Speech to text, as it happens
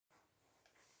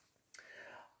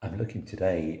I'm looking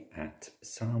today at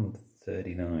Psalm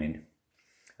 39,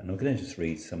 and I'm going to just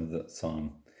read some of that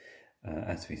psalm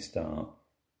as we start.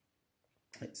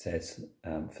 It says,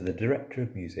 for the director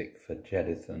of music for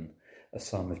Jeduthun, a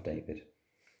psalm of David.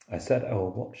 I said, I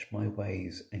will watch my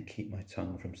ways and keep my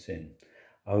tongue from sin.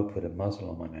 I will put a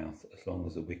muzzle on my mouth as long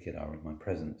as the wicked are in my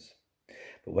presence.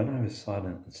 But when I was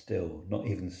silent and still, not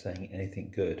even saying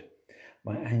anything good,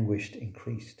 my anguish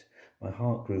increased. My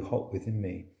heart grew hot within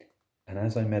me. And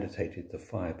as I meditated, the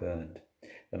fire burned.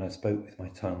 Then I spoke with my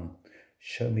tongue.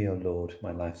 Show me, O Lord,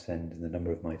 my life's end and the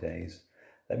number of my days.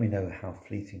 Let me know how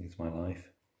fleeting is my life.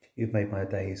 You've made my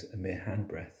days a mere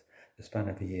handbreadth. The span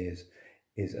of years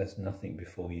is as nothing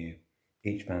before you.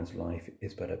 Each man's life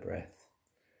is but a breath.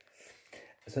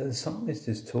 So the psalmist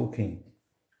is talking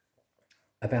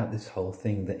about this whole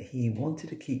thing that he wanted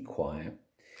to keep quiet.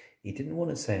 He didn't want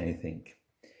to say anything.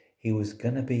 He was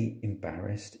going to be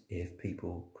embarrassed if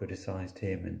people criticised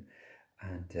him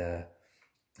and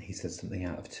he said something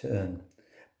out of turn.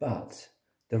 But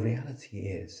the reality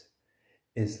is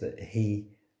that he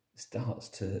starts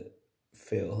to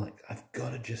feel like, I've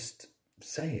got to just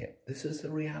say it. This is the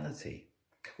reality.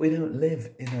 We don't live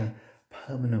in a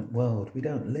permanent world. We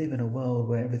don't live in a world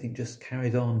where everything just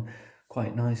carries on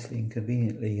quite nicely and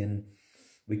conveniently and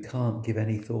we can't give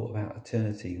any thought about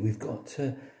eternity. We've got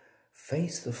to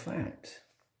face the fact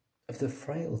of the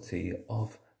frailty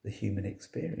of the human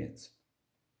experience.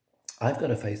 I've got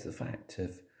to face the fact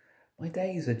of my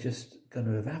days are just going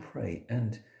to evaporate,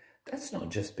 and that's not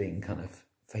just being kind of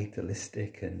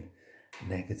fatalistic and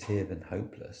negative and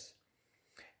hopeless.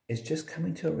 It's just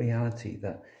coming to a reality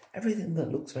that everything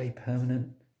that looks very permanent,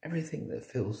 everything that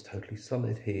feels totally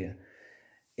solid here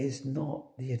is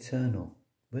not the eternal.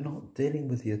 We're not dealing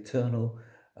with the eternal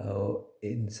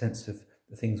in the sense of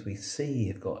the things we see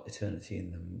have got eternity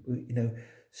in them.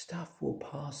 Stuff will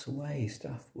pass away.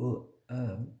 Stuff will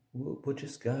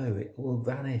just go. It will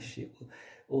vanish.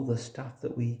 All the stuff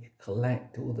that we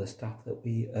collect, all the stuff that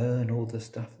we earn, all the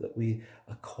stuff that we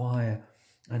acquire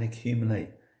and accumulate,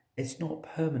 it's not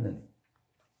permanent.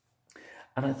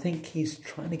 And I think he's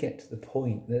trying to get to the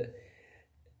point that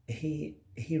he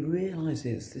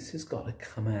realises this has got to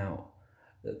come out,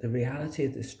 that the reality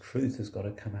of this truth has got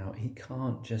to come out. He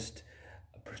can't just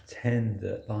pretend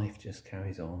that life just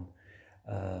carries on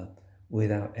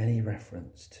without any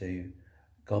reference to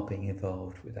God being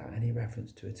involved, without any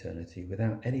reference to eternity,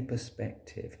 without any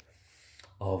perspective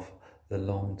of the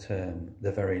long term,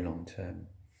 the very long term,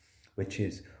 which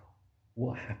is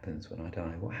what happens when I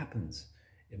die? What happens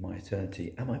in my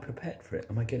eternity? Am I prepared for it?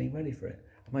 Am I getting ready for it?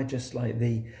 Am I just like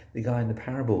the guy in the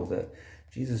parable that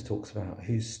Jesus talks about,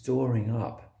 who's storing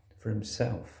up for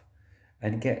himself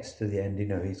and gets to the end,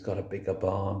 he's got a bigger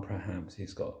barn perhaps,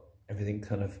 he's got everything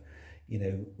kind of,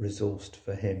 resourced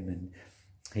for him, and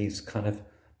he's kind of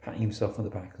patting himself on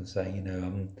the back and saying,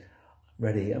 I'm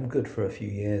ready, I'm good for a few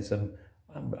years,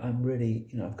 I'm really,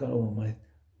 I've got all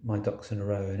my ducks in a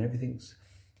row and everything's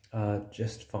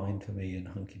just fine for me and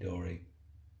hunky-dory.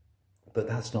 But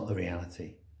that's not the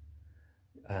reality.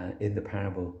 In the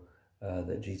parable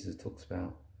that Jesus talks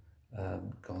about,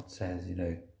 God says,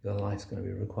 your life's going to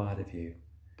be required of you.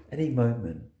 Any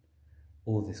moment,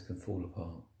 all this can fall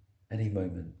apart. Any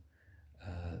moment,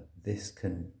 this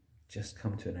can just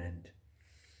come to an end.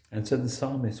 And so the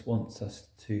psalmist wants us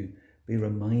to be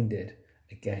reminded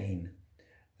again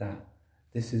that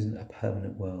this isn't a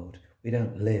permanent world. We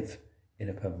don't live in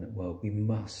a permanent world. We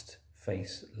must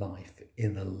face life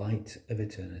in the light of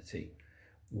eternity.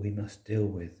 We must deal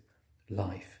with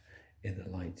life in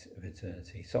the light of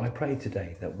eternity. So I pray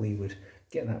today that we would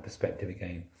get that perspective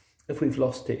again. If we've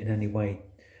lost it in any way,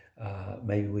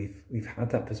 maybe we've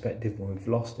had that perspective when we've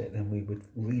lost it, then we would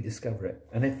rediscover it.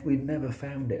 And if we've never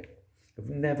found it, if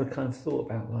we've never kind of thought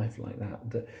about life like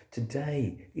that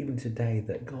today, even today,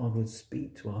 that God would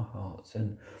speak to our hearts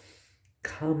and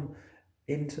come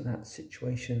into that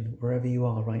situation wherever you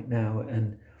are right now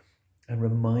and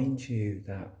remind you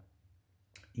that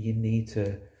you need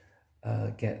to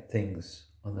get things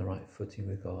on the right footing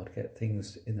with God, get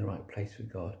things in the right place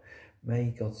with God.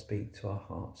 May God speak to our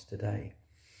hearts today.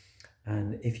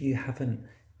 And if you haven't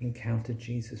encountered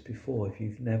Jesus before, if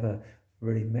you've never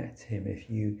really met him, if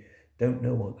you don't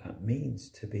know what that means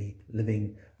to be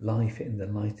living life in the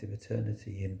light of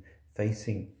eternity and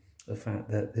facing the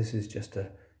fact that this is just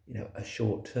a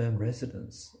short-term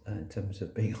residence in terms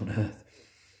of being on earth,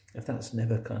 if that's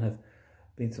never kind of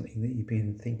been something that you've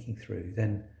been thinking through,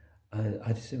 then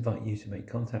I just invite you to make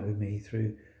contact with me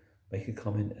through, make a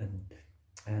comment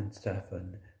and stuff,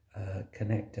 and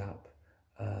connect up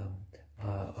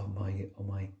on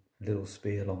my little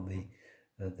spiel on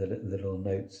the little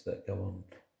notes that go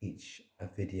each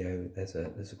video there's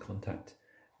a contact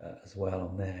as well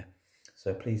on there.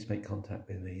 So please make contact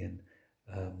with me and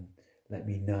let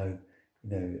me know,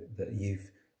 that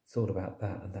you've thought about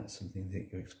that and that's something that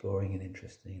you're exploring and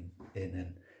interested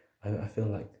in. And I feel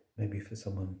like maybe for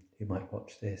someone who might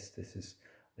watch this is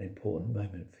an important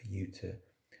moment for you to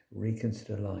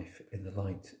reconsider life in the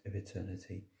light of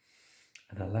eternity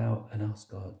and allow and ask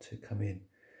God to come in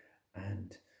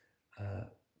and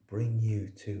bring you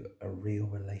to a real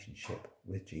relationship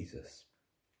with Jesus.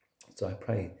 So I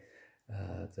pray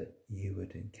that you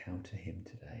would encounter him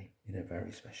today in a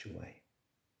very special way.